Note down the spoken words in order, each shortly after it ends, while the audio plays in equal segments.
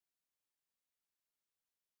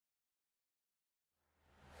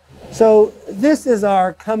So this is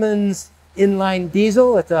our Cummins inline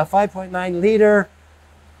diesel. It's a 5.9 liter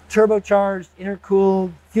turbocharged,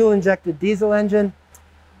 intercooled, fuel-injected diesel engine.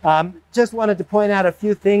 Just wanted to point out a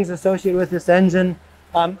few things associated with this engine.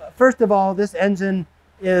 First of all, this engine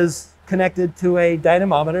is connected to a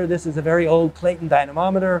dynamometer. This is a very old Clayton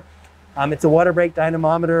dynamometer. It's a water brake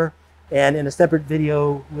dynamometer, and in a separate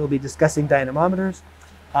video, we'll be discussing dynamometers.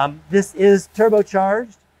 This is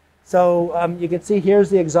turbocharged. So you can see here's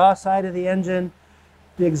the exhaust side of the engine.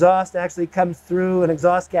 The exhaust actually comes through an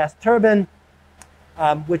exhaust gas turbine,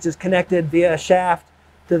 which is connected via a shaft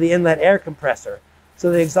to the inlet air compressor. So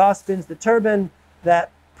the exhaust spins the turbine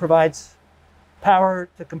that provides power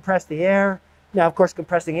to compress the air. Now, of course,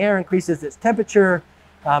 compressing air increases its temperature,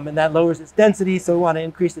 and that lowers its density. So we want to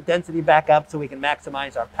increase the density back up so we can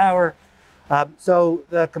maximize our power. So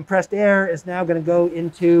the compressed air is now going to go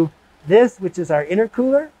into this, which is our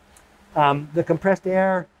intercooler. The compressed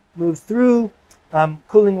air moves through.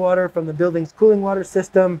 Cooling water from the building's cooling water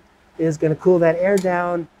system is going to cool that air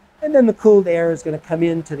down. And then the cooled air is going to come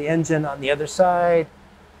into the engine on the other side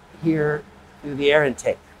here through the air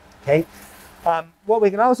intake. Okay. What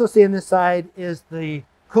we can also see on this side is the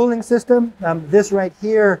cooling system. This right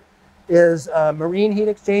here is a marine heat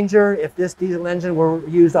exchanger. If this diesel engine were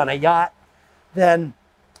used on a yacht, then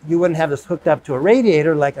you wouldn't have this hooked up to a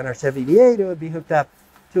radiator like on our Chevy V8. It would be hooked up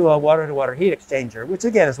to a water-to-water heat exchanger, which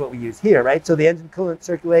again is what we use here, right? So the engine coolant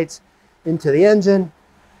circulates into the engine,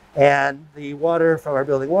 and the water from our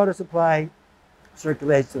building water supply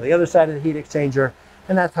circulates to the other side of the heat exchanger,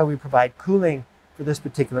 and that's how we provide cooling for this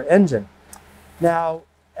particular engine. Now,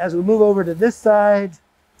 as we move over to this side,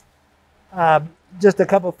 just a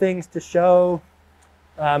couple things to show.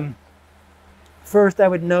 First, I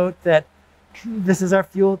would note that this is our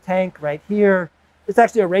fuel tank right here. It's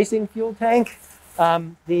actually a racing fuel tank.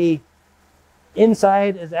 The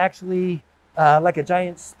inside is actually like a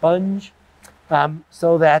giant sponge,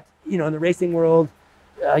 so that, you know, in the racing world,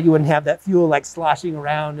 you wouldn't have that fuel like sloshing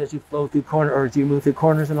around as you flow through corners or as you move through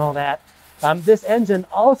corners and all that. This engine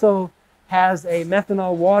also has a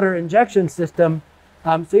methanol water injection system.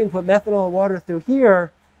 So you can put methanol water through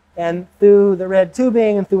here, and through the red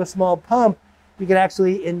tubing and through a small pump, you can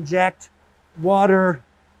actually inject water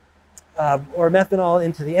or methanol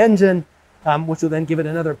into the engine, which will then give it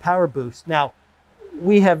another power boost. Now,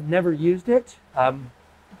 we have never used it.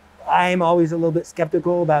 I'm always a little bit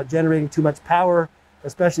skeptical about generating too much power,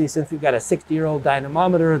 especially since we've got a 60-year-old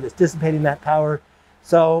dynamometer that's dissipating that power.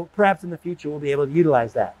 So perhaps in the future, we'll be able to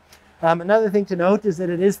utilize that. Another thing to note is that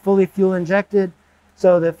it is fully fuel injected.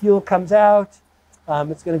 So the fuel comes out,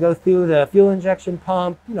 it's going to go through the fuel injection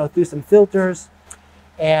pump, you know, through some filters,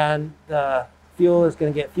 and the fuel is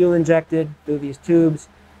going to get fuel injected through these tubes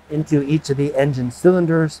into each of the engine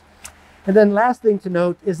cylinders. And then last thing to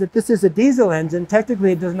note is that this is a diesel engine.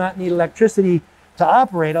 Technically, it does not need electricity to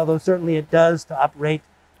operate, although certainly it does to operate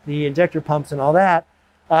the injector pumps and all that.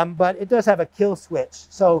 But it does have a kill switch.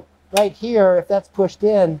 So right here, if that's pushed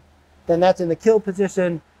in, then that's in the kill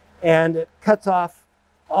position, and it cuts off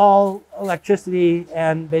all electricity,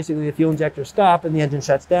 and basically the fuel injectors stop and the engine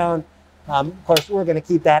shuts down. Of course, we're going to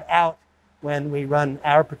keep that out when we run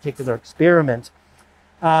our particular experiment.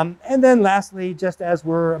 And then lastly, just as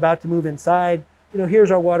we're about to move inside, you know,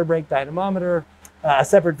 here's our water brake dynamometer. A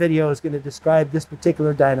separate video is going to describe this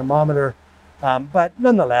particular dynamometer. But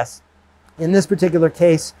nonetheless, in this particular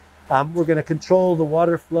case, we're going to control the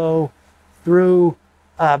water flow through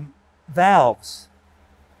valves.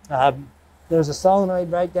 There's a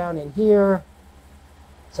solenoid right down in here.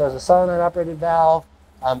 So there's a solenoid operated valve.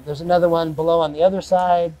 There's another one below on the other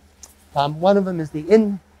side. One of them is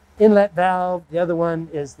the inlet valve. The other one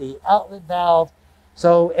is the outlet valve.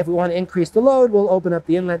 So if we want to increase the load, we'll open up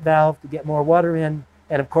the inlet valve to get more water in.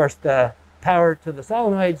 And of course, the power to the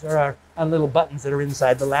solenoids are on little buttons that are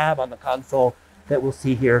inside the lab on the console that we'll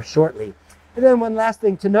see here shortly. And then one last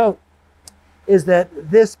thing to note is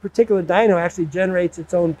that this particular dyno actually generates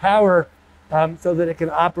its own power so that it can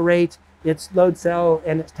operate its load cell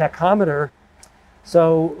and its tachometer.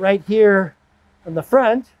 So right here on the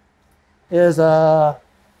front is a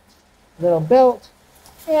little belt,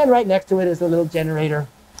 and right next to it is a little generator.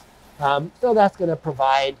 So that's going to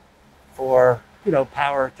provide for, you know,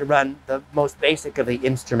 power to run the most basic of the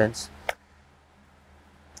instruments.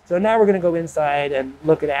 So now we're going to go inside and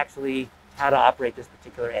look at actually how to operate this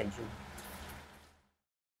particular engine.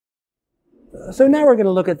 So now we're going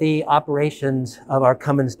to look at the operations of our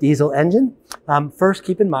Cummins diesel engine. First,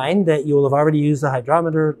 keep in mind that you will have already used the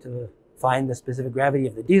hydrometer to find the specific gravity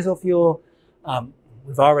of the diesel fuel.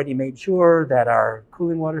 We've already made sure that our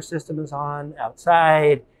cooling water system is on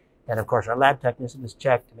outside, And of course, our lab technician has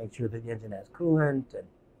checked to make sure that the engine has coolant and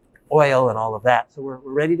oil and all of that. So we're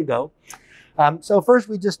ready to go. So first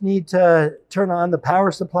we just need to turn on the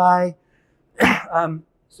power supply.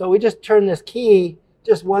 So we just turn this key,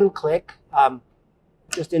 just one click,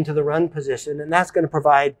 just into the run position, and that's going to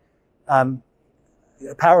provide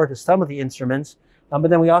power to some of the instruments. But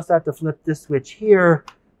then we also have to flip this switch here,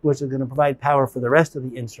 which is going to provide power for the rest of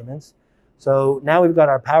the instruments. So now we've got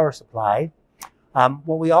our power supply.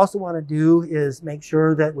 What we also want to do is make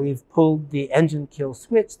sure that we've pulled the engine kill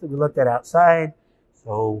switch that we looked at outside.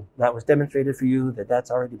 So that was demonstrated for you that that's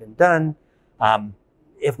already been done.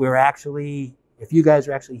 If you guys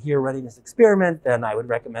are actually here running this experiment, then I would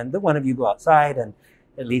recommend that one of you go outside and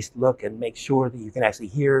at least look and make sure that you can actually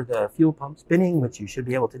hear the fuel pump spinning, which you should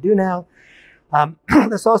be able to do now.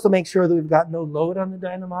 Let's also make sure that we've got no load on the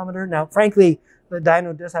dynamometer. Now, frankly, the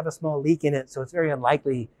dyno does have a small leak in it, so it's very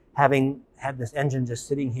unlikely, having had this engine just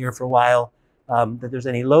sitting here for a while, that there's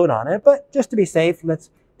any load on it. But just to be safe, let's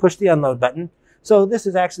push the unload button. So this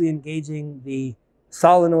is actually engaging the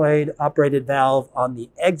solenoid operated valve on the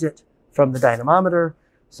exit from the dynamometer.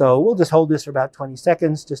 So we'll just hold this for about 20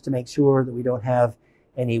 seconds just to make sure that we don't have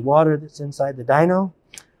any water that's inside the dyno.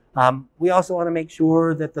 We also want to make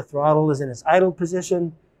sure that the throttle is in its idle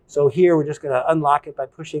position. So here we're just going to unlock it by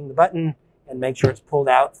pushing the button and make sure it's pulled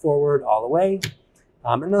out forward all the way.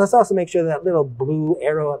 And then let's also make sure that little blue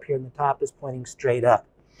arrow up here in the top is pointing straight up.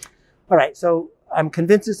 All right, so I'm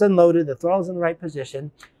convinced it's unloaded. The throttle's in the right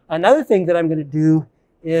position. Another thing that I'm going to do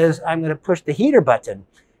is I'm going to push the heater button.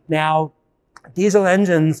 Now, diesel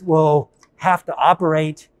engines will have to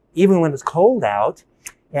operate even when it's cold out.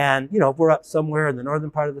 And, you know, if we're up somewhere in the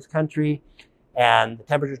northern part of this country and the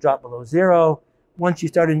temperatures drop below zero, once you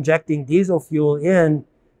start injecting diesel fuel in,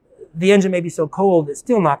 the engine may be so cold, it's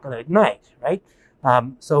still not going to ignite, right?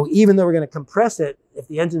 So even though we're going to compress it, if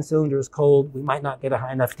the engine cylinder is cold, we might not get a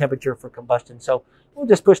high enough temperature for combustion. So we'll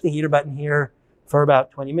just push the heater button here for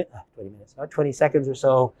about 20 seconds or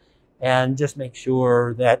so, and just make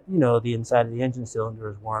sure that, you know, the inside of the engine cylinder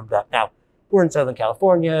is warmed up. Now, we're in Southern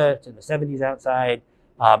California, it's in the 70s outside.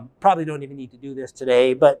 Probably don't even need to do this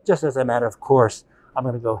today, but just as a matter of course, I'm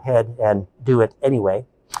going to go ahead and do it anyway.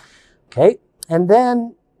 Okay, and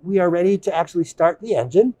then we are ready to actually start the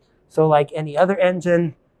engine. So like any other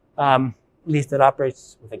engine, at least it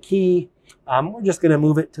operates with a key, we're just going to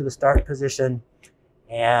move it to the start position,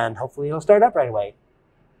 and hopefully it'll start up right away.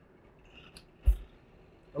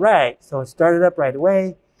 All right, so it started up right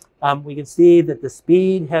away. We can see that the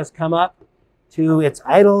speed has come up to its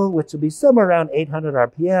idle, which will be somewhere around 800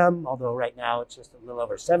 RPM, although right now it's just a little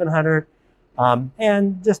over 700.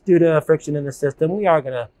 And just due to friction in the system, we are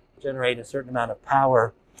going to generate a certain amount of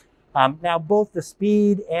power. Now, both the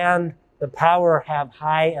speed and the power have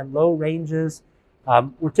high and low ranges.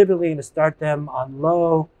 We're typically going to start them on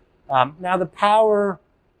low. Now, the power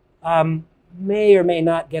may or may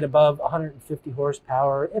not get above 150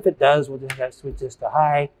 horsepower. If it does, we'll just have to switch this to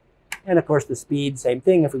high. And of course, the speed, same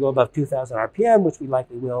thing. If we go above 2,000 RPM, which we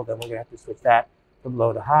likely will, then we're going to have to switch that from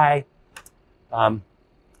low to high. For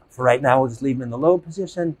right now, we'll just leave them in the low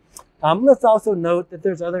position. Let's also note that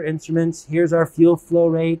there's other instruments. Here's our fuel flow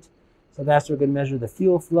rate. So that's where we're going to measure the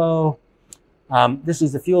fuel flow. This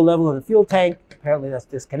is the fuel level in the fuel tank. Apparently that's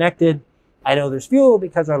disconnected. I know there's fuel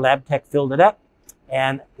because our lab tech filled it up,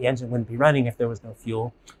 and the engine wouldn't be running if there was no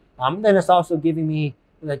fuel. Then it's also giving me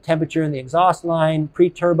the temperature in the exhaust line.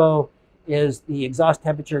 Pre-turbo is the exhaust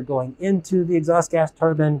temperature going into the exhaust gas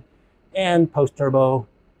turbine, and post-turbo,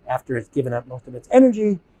 after it's given up most of its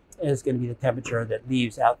energy, is going to be the temperature that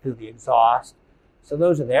leaves out through the exhaust. So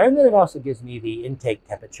those are there. And then it also gives me the intake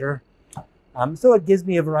temperature. So it gives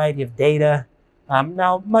me a variety of data.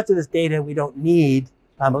 Now, much of this data we don't need,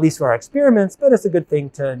 at least for our experiments, but it's a good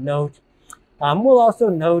thing to note. We'll also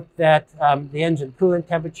note that the engine coolant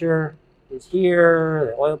temperature is here,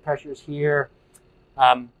 the oil pressure is here.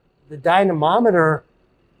 The dynamometer,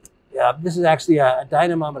 this is actually a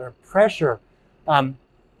dynamometer pressure.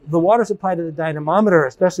 The water supply to the dynamometer,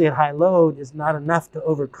 especially at high load, is not enough to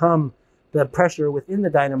overcome the pressure within the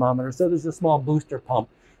dynamometer. So there's a small booster pump.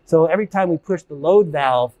 So every time we push the load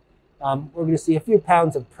valve, we're going to see a few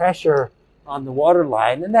pounds of pressure on the water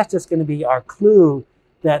line, and that's just going to be our clue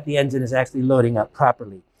that the engine is actually loading up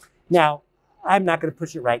properly. Now, I'm not going to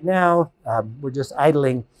push it right now. We're just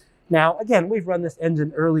idling. Now, again, we've run this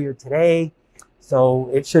engine earlier today, so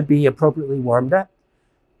it should be appropriately warmed up.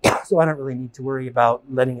 So I don't really need to worry about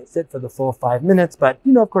letting it sit for the full 5 minutes, but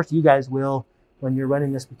you know, of course, you guys will when you're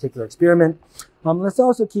running this particular experiment. Let's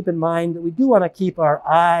also keep in mind that we do want to keep our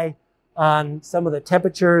eye on some of the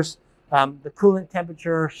temperatures. The coolant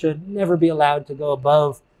temperature should never be allowed to go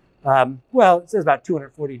above Well, it says about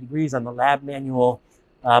 240 degrees on the lab manual,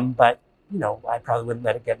 but you know, I probably wouldn't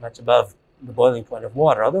let it get much above the boiling point of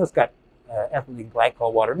water, although it's got ethylene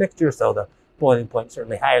glycol water mixture, so the boiling point is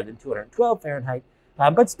certainly higher than 212 Fahrenheit.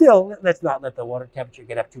 But still, let's not let the water temperature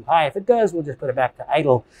get up too high. If it does, we'll just put it back to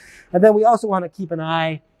idle. And then we also want to keep an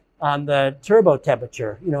eye on the turbo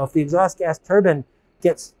temperature. You know, if the exhaust gas turbine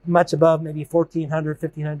gets much above maybe 1400,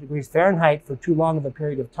 1500 degrees Fahrenheit for too long of a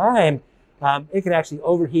period of time, it can actually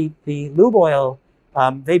overheat the lube oil,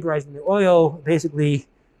 vaporizing the oil, basically,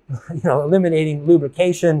 you know, eliminating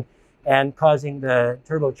lubrication and causing the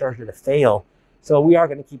turbocharger to fail. So we are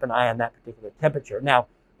going to keep an eye on that particular temperature. Now,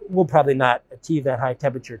 we'll probably not achieve that high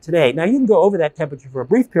temperature today. Now, you can go over that temperature for a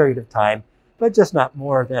brief period of time, but just not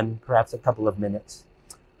more than perhaps a couple of minutes.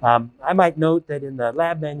 I might note that in the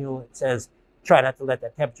lab manual, it says, try not to let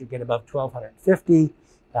that temperature get above 1250.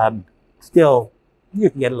 Still, you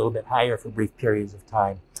can get a little bit higher for brief periods of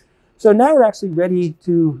time. So now we're actually ready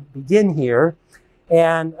to begin here.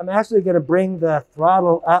 And I'm actually going to bring the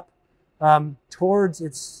throttle up towards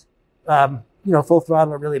its full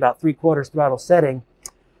throttle, or really about 3/4 throttle setting.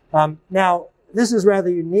 Now, this is rather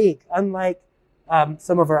unique. Unlike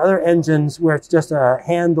some of our other engines where it's just a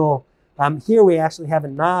handle, here we actually have a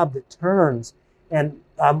knob that turns, and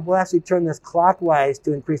we'll actually turn this clockwise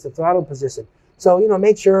to increase the throttle position. So, you know,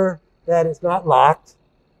 make sure that it's not locked.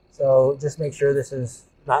 So just make sure this is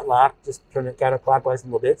not locked. Just turn it counterclockwise a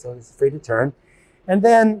little bit so it's free to turn. And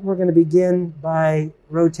then we're going to begin by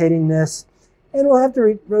rotating this, and we'll have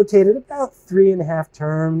to rotate it about 3.5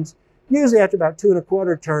 turns. Usually after about 2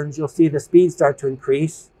 1/4 turns, you'll see the speed start to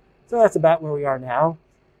increase. So that's about where we are now.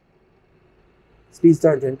 Speed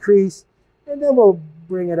starting to increase, and then we'll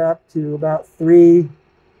bring it up to about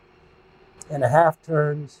 3.5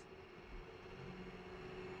 turns.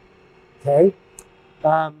 Okay.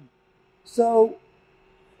 So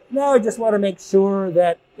now I just want to make sure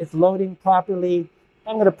that it's loading properly.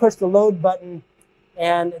 I'm going to push the load button,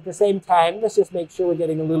 and at the same time, let's just make sure we're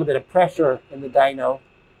getting a little bit of pressure in the dyno,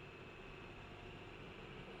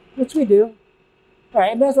 which we do. All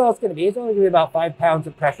right, and that's all it's going to be. It's only going to be about 5 pounds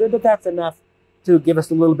of pressure, but that's enough to give us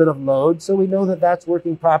a little bit of load, so we know that that's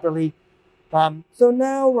working properly. So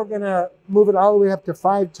now we're going to move it all the way up to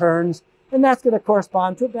 5 turns, and that's going to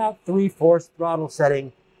correspond to about 3/4 throttle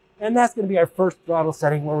setting. And that's going to be our first throttle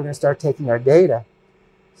setting where we're going to start taking our data.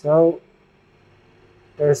 So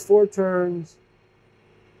there's 4 turns.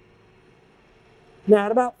 Now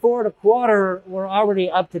at about 4 1/4, we're already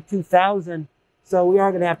up to 2000. So we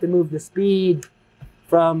are going to have to move the speed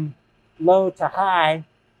from low to high.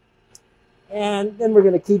 And then we're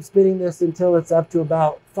going to keep spinning this until it's up to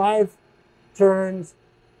about 5 turns.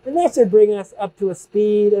 And that should bring us up to a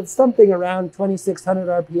speed of something around 2600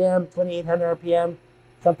 RPM, 2800 RPM,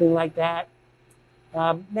 something like that.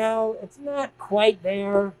 Now, it's not quite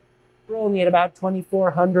there. We're only at about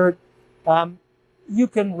 2400. You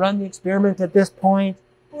can run the experiment at this point,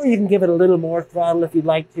 or you can give it a little more throttle if you'd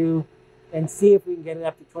like to, and see if we can get it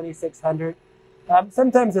up to 2600.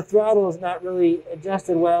 Sometimes the throttle is not really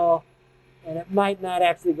adjusted well, and it might not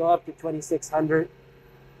actually go up to 2600.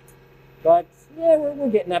 But yeah, we're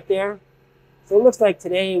getting up there. So it looks like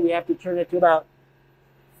today we have to turn it to about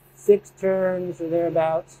 6 turns or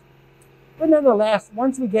thereabouts. But nonetheless,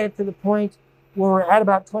 once we get it to the point where we're at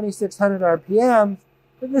about 2600 RPM,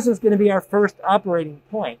 then this is going to be our first operating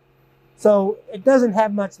point. So it doesn't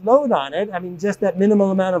have much load on it. I mean, just that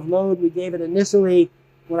minimal amount of load we gave it initially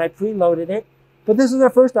when I preloaded it. But this is our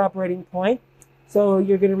first operating point. So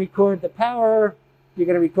you're going to record the power, you're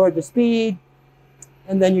going to record the speed,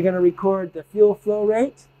 and then you're going to record the fuel flow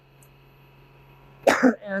rate.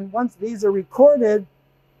 And once these are recorded,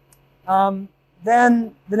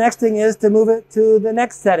 then the next thing is to move it to the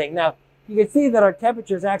next setting. Now, you can see that our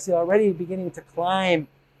temperature is actually already beginning to climb.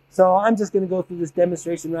 So I'm just going to go through this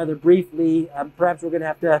demonstration rather briefly. Perhaps we're going to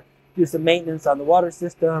have to do some maintenance on the water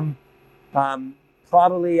system.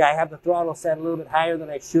 Probably I have the throttle set a little bit higher than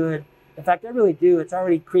I should. In fact, I really do. It's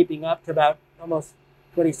already creeping up to about almost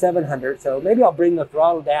 2700. So maybe I'll bring the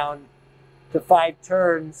throttle down to 5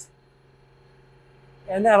 turns.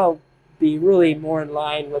 And that'll be really more in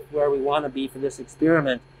line with where we want to be for this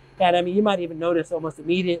experiment. And I mean, you might even notice almost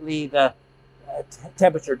immediately the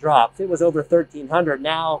temperature drops. It was over 1300.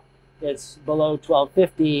 Now it's below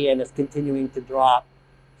 1250 and it's continuing to drop.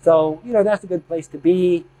 So, you know, that's a good place to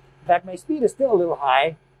be. In fact, my speed is still a little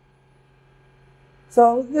high.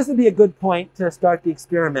 So this would be a good point to start the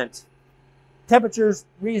experiment. Temperature's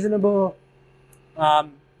reasonable. The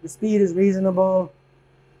speed is reasonable.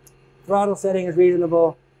 Throttle setting is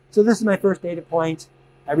reasonable. So this is my first data point.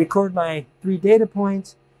 I record my 3 data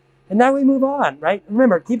points. And now we move on, right?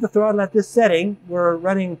 Remember, keep the throttle at this setting. We're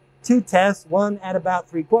running 2 tests, one at about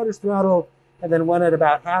 3/4 throttle, and then one at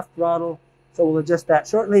about half throttle. So we'll adjust that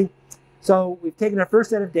shortly. So we've taken our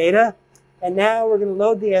first set of data, and now we're going to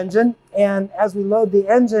load the engine. And as we load the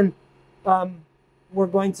engine, we're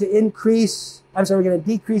going to we're going to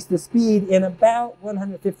decrease the speed in about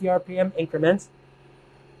 150 RPM increments.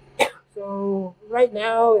 So right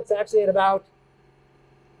now it's actually at about,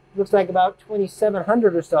 looks like about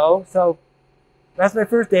 2,700 or so. So that's my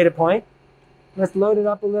first data point. Let's load it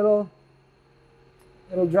up a little.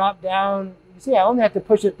 It'll drop down. You see, I only have to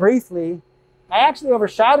push it briefly. I actually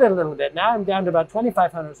overshot it a little bit. Now I'm down to about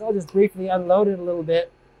 2,500. So I'll just briefly unload it a little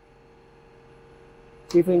bit.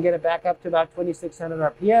 See if we can get it back up to about 2,600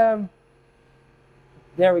 RPM.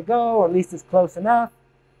 There we go, or at least it's close enough.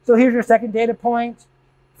 So here's your second data point.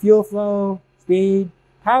 Fuel flow, speed,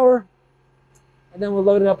 power. And then we'll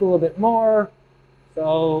load it up a little bit more.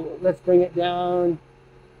 So let's bring it down.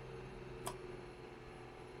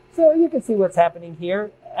 So you can see what's happening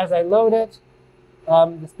here. As I load it,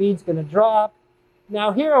 the speed's going to drop.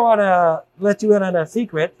 Now here I want to let you in on a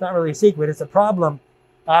secret. It's not really a secret, it's a problem.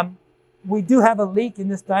 We do have a leak in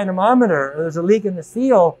this dynamometer. There's a leak in the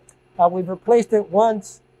seal. We've replaced it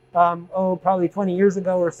once, probably 20 years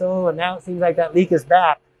ago or so, and now it seems like that leak is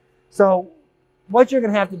back. So what you're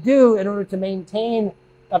going to have to do in order to maintain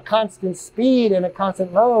a constant speed and a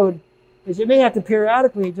constant load is you may have to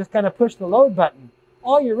periodically just kind of push the load button.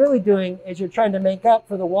 All you're really doing is you're trying to make up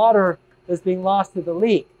for the water that's being lost to the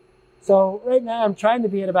leak. So right now I'm trying to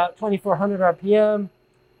be at about 2,400 RPM.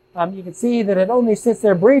 You can see that it only sits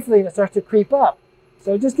there briefly and it starts to creep up.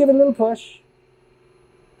 So just give it a little push.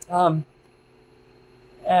 And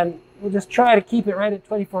we'll just try to keep it right at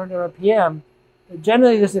 2,400 RPM.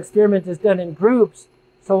 Generally, this experiment is done in groups.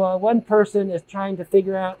 So while one person is trying to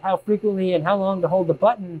figure out how frequently and how long to hold the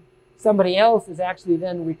button, somebody else is actually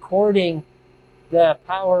then recording the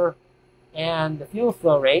power and the fuel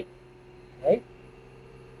flow rate. Okay?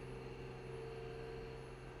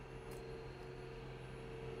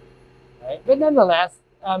 Right? But nonetheless,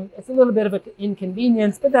 it's a little bit of an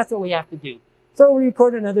inconvenience, but that's what we have to do. So we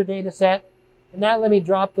record another data set. And now let me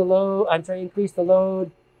drop the load, increase the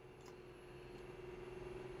load.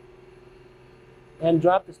 And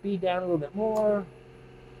drop the speed down a little bit more.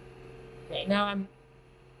 Okay, now I'm...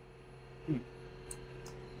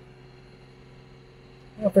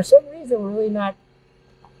 for some reason, we're really not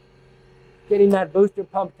getting that booster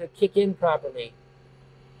pump to kick in properly.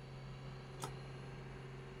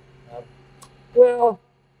 Well,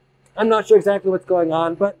 I'm not sure exactly what's going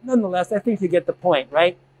on, but nonetheless, I think you get the point,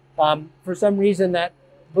 right? For some reason, that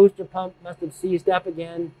booster pump must have seized up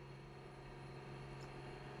again.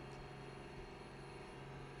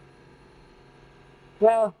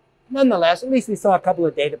 Well, nonetheless, at least we saw a couple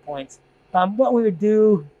of data points. What we would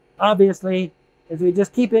do, obviously, is we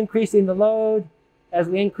just keep increasing the load. As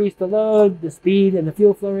we increase the load, the speed and the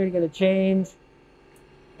fuel flow rate are going to change.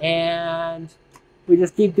 And we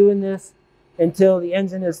just keep doing this until the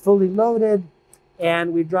engine is fully loaded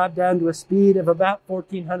and we drop down to a speed of about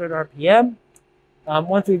 1,400 RPM.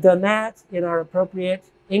 Once we've done that in our appropriate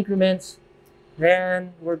increments,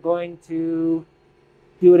 then we're going to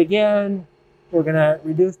do it again. We're going to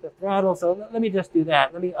reduce the throttle. So let me just do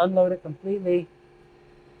that. Let me unload it completely.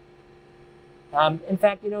 In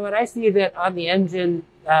fact, you know what? I see that on the engine,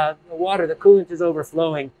 the water, the coolant is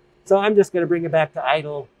overflowing. So I'm just going to bring it back to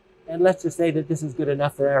idle. And let's just say that this is good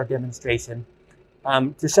enough for our demonstration.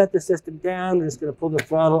 To shut the system down, we're just going to pull the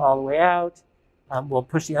throttle all the way out. We'll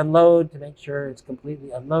push the unload to make sure it's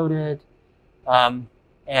completely unloaded.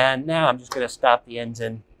 And now I'm just going to stop the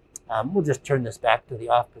engine. We'll just turn this back to the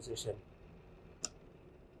off position.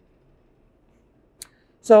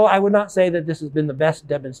 So I would not say that this has been the best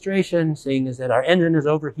demonstration, seeing as that our engine is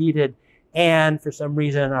overheated and for some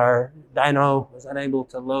reason our dyno was unable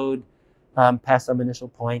to load past some initial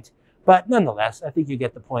point. But nonetheless, I think you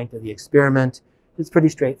get the point of the experiment. It's pretty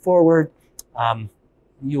straightforward.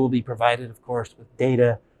 You will be provided, of course, with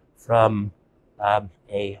data from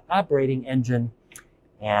a operating engine,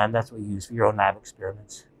 and that's what you use for your own lab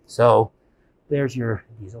experiments. So there's your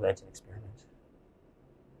diesel engine experiment.